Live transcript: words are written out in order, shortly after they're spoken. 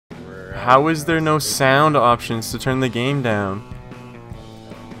How is there no sound options to turn the game down?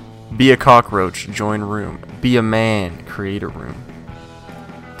 Be a cockroach, join room. Be a man, create a room.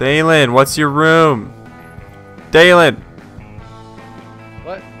 Dalen, what's your room? Dalen!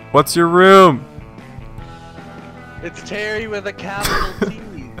 What? What's your room? It's Terry with a capital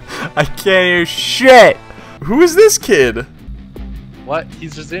T. I can't hear shit! Who is this kid? What?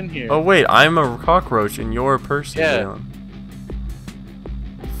 He's just in here. Oh wait, I'm a cockroach and you're a person, Yeah. Dalen.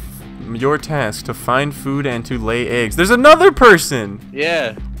 Your task to find food and to lay eggs. There's another person!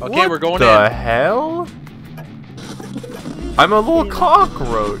 Yeah. Okay, What we're going the in. hell? I'm a little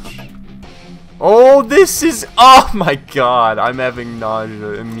cockroach. Oh, this is... Oh my god, I'm having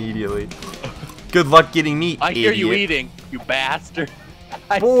nausea immediately. Good luck getting me, I hear idiot. you eating, you bastard.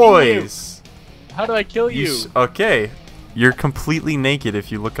 I see Boys. you. How do I kill you? Okay. You're completely naked if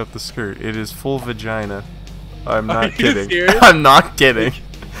you look up the skirt. It is full vagina. I'm Are not you kidding. serious? I'm not kidding.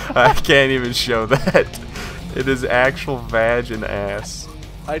 I can't even show that. It is actual vag and ass.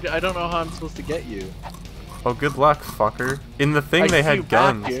 I don't know how I'm supposed to get you. Oh, good luck, fucker. In the thing I they see you had back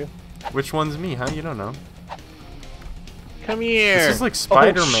guns. here. Which one's me, huh? You don't know. Come here. This is like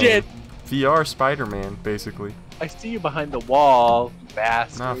Spider-Man. Oh, shit. VR Spider-Man, basically. I see you behind the wall, you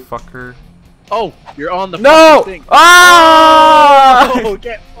bastard. Nah, fucker. Oh, you're on the No! fucking thing. Ah! Oh,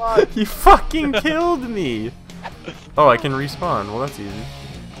 get fucked. You fucking killed me! Oh, I can respawn. Well, that's easy.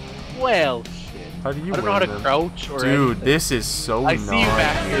 Well, shit. How do you I don't know how win to them? crouch or Dude, anything. this is so I see you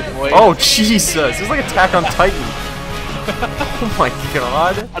back here, boy. Oh, Jesus! This is like Attack on Titan. Oh my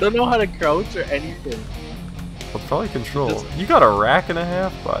god. I don't know how to crouch or anything. Well, probably control. Just- You got a rack and a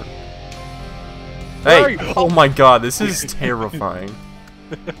half, bud. Where are Hey! you? Oh my god, this is terrifying.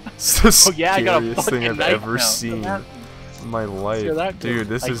 It's the Oh yeah, I got a scariest thing fucking I've knife ever now. seen That- in my life. hear that, Dude,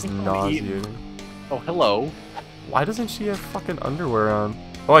 this I is think I'm gonna eat- nauseating. Oh, hello. Why doesn't she have fucking underwear on?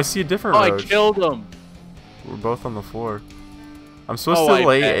 Oh, I see a different Oh, I roach. killed him. We're both on the floor. I'm supposed Oh, to I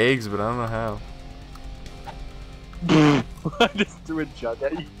lay bet. eggs, but I don't know how. I just threw a jug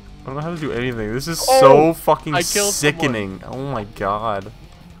at you. I don't know how to do anything. This is Oh, so fucking I killed sickening. Oh my god.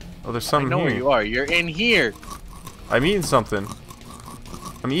 Oh, there's I something know here. where you are. You're in here. I'm eating something.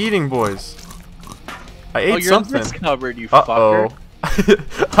 I'm eating, boys. I Oh, ate you're something. in this cupboard, you Uh-oh.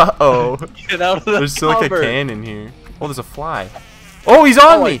 fucker. Uh-oh. Get out of the There's still like a cupboard. can in here. Oh, there's a fly. Oh, he's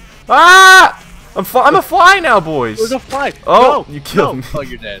on Oh, me! Ah! I'm a fly now, boys. There's a fly. Oh, No, you killed no. me. Oh,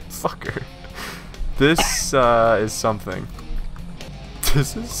 you're dead. Fucker. This is something.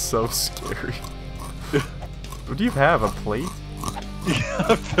 This is so scary. What do you have? A plate?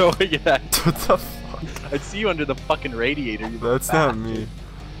 I'm throwing it at you. What the fuck? I see you under the fucking radiator. You That's not me.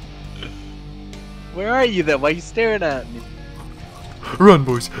 Where are you then? Why are you staring at me? Run,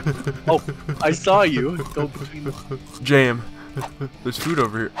 boys. Oh, I saw you. Go between the... Jam. There's food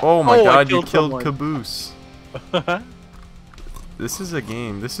over here. Oh my Oh, I god, you killed killed someone. Caboose. This is a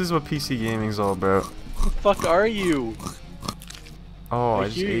game. This is what PC gaming's all about. Who the fuck are you? Oh, I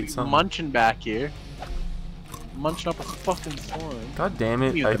just hear ate you something. munching back here. Munching up a fucking sword. God damn it,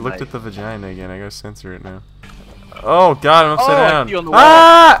 Give me I the looked knife. at the vagina again. I gotta censor it now. Oh god, I'm upside Oh, I down. see you on the wall.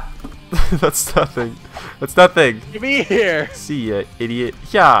 Ah! That's nothing. That's nothing. Give me here. See ya, idiot.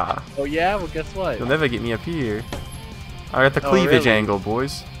 Yeah. Oh yeah? Well, guess what? You'll never get me up here. I got the Oh, cleavage really? angle,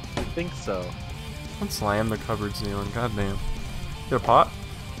 boys. I think so. Don't slam the cupboard ceiling. God damn. Get a pot?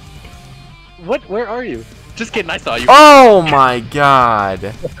 What? Where are you? Just kidding. I saw you. Oh my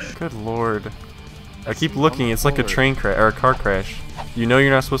god. Good lord. I keep looking. It's like a forward. train crash or a car crash. You know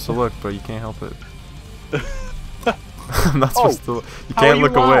you're not supposed to look, but you can't help it. I'm not supposed to. You How can't are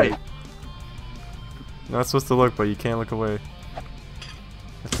look you away. alive? You're not supposed to look, but you can't look away.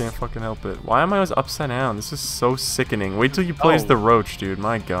 I can't fucking help it. Why am I always upside down? This is so sickening. Wait till you plays Oh. the roach, dude.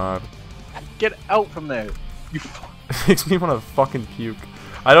 My god. Get out from there. You. It makes me want to fucking puke.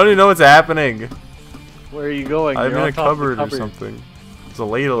 I don't even know what's happening. Where are you going? I'm You're in on a top of the cupboard or something. There's a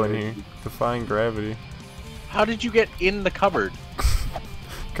ladle in here. Defying gravity. How did you get in the cupboard?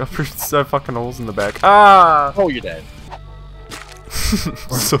 Cupboards have fucking holes in the back. Ah! Oh, you're dead.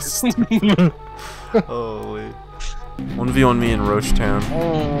 So stupid. Holy. 1v1 me in Roach Town.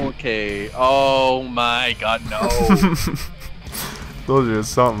 Okay. Oh my god, no. Told you it's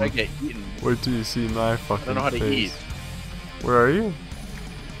I something. get eaten. Wait till you see my fucking I don't know how to face. eat. Where are you?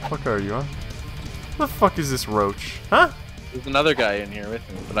 Fuck are you, huh? What the fuck is this roach? Huh? There's another guy in here with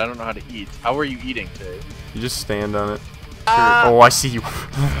me, but I don't know how to eat. How are you eating today? You just stand on it. Ah! Oh, I see you.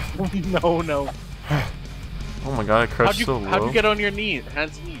 No, no. Oh my god, I crouched so How'd low. you get on your knees,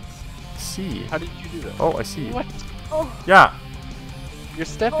 hands and knees? See. How did you do that? Oh, I see you. What? Oh, Yeah. you're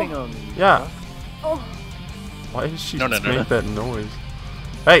stepping on me. Yeah. Oh. Why did she No, no, just no, make that noise?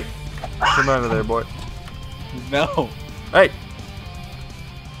 Hey! Come out of there, boy. No. Hey!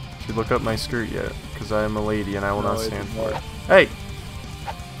 Should you look up my skirt yet? Because I am a lady and I will not stand for it. Hey!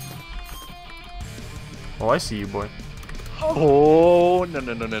 Oh, I see you, boy. Oh,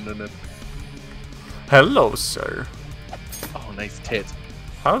 no. Hello, sir. Oh, nice tit.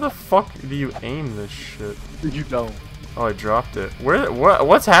 How the fuck do you aim this shit? You don't. Oh, I dropped it. Where?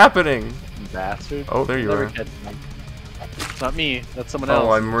 What's happening? You bastard. Oh, there you Never are. catch me. It's not me. That's someone else.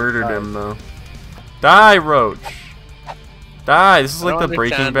 Oh, I murdered him though. Die, Roach. Die. This is like the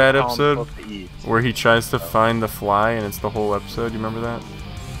Breaking Bad episode where he tries to find the fly, and it's the whole episode. You remember that?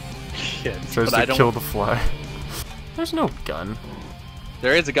 Yes, Tries to kill the fly. There's no gun.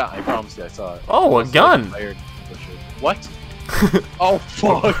 There is a gun. I promise you, I saw it. Oh, a gun. What? Oh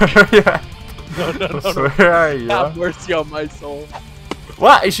fuck! Yeah. No. Where are you? Have mercy on my soul.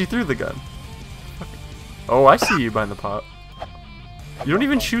 What? She threw the gun. Oh, I see you behind the pot. You don't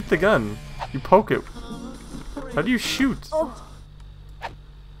even shoot the gun. You poke it. How do you shoot?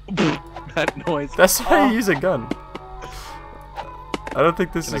 That noise. That's how you use a gun. I don't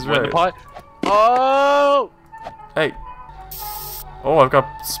think this is right. Oh! Hey. Oh, I've got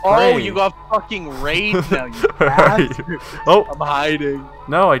spray. Oh, you got fucking rage now, you Where are you? bastard. Oh. I'm hiding.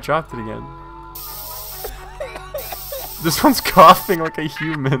 No, I dropped it again. This one's coughing like a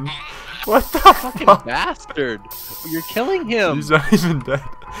human. What the Fucking fuck? bastard. You're killing him. He's not even dead.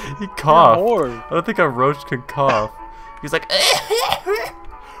 He coughed. You're a whore. I don't think a roach can cough. He's like.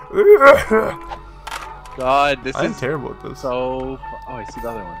 God, this I'm is terrible at this. so. Oh, I see the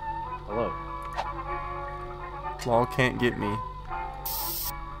other one. Hello. Lol can't get me.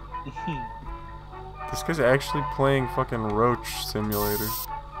 This guy's actually playing fucking Roach Simulator.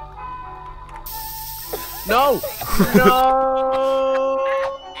 No! No!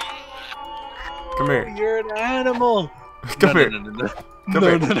 Come here. You're an animal. Come here. No. Come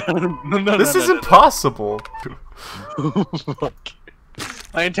here. No, This is impossible. Fuck.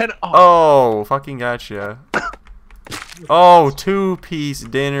 I intend. Oh, fucking gotcha. Oh, two-piece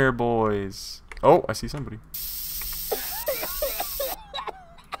dinner, boys. Oh, I see somebody.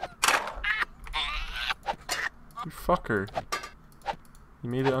 You fucker. You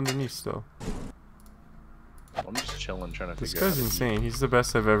made it underneath still. I'm just chilling, trying to This figure out. guy's insane. He's the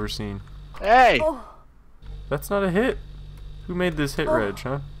best I've ever seen. Hey! That's not a hit. Who made this hit, Reg,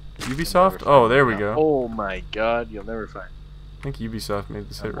 huh? Ubisoft? Oh, there we go. Oh my god, you'll never find. I think Ubisoft made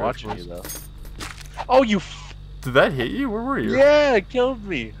this hit, I'm Reg. watching you though. Oh, you! Did that hit you? Where were you? Yeah, it killed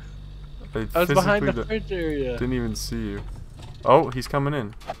me. I was behind the physically fridge area. didn't even see you. Oh, he's coming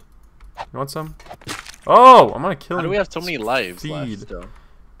in. You want some? Oh, I'm gonna kill him. How do we have so many lives left Feed. still?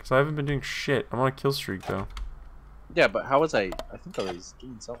 Because I haven't been doing shit. I'm on a kill streak though. Yeah, but how was I? I think I was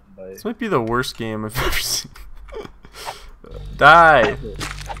doing something by. This might be the worst game I've ever seen. Die!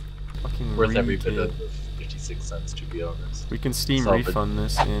 Fucking Worth every bit retard. of 56 cents, to be honest. We can Steam Saw refund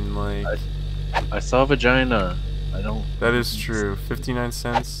this in like. I saw vagina. I don't. That is true. 59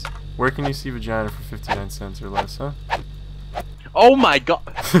 cents. Where can you see vagina for 59 cents or less, huh? Oh my god!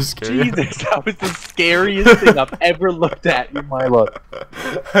 Scary. Jesus, that was the scariest thing I've ever looked at in my life.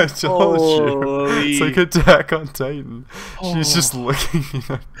 I told you. Holy. It's like Attack on Titan. She's just Oh. looking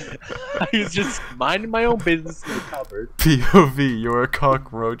at I was just minding my own business in the cupboard. POV, you're a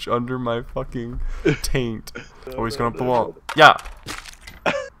cockroach under my fucking taint. Oh, he's going up the wall. Yeah!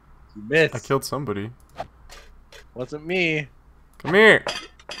 You missed. I killed somebody. Wasn't me. Come here!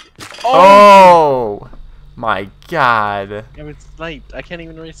 Oh! Oh! My god. I was sniped. I can't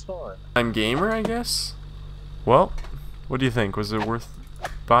even respawn. I'm gamer, I guess? Well, what do you think? Was it worth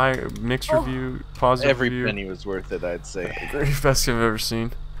mixed review, positive Every review? penny was worth it, I'd say. Best game I've ever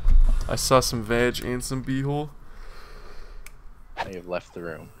seen. I saw some veg and some beehole. I have left the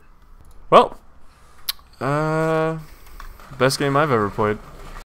room. Well, best game I've ever played.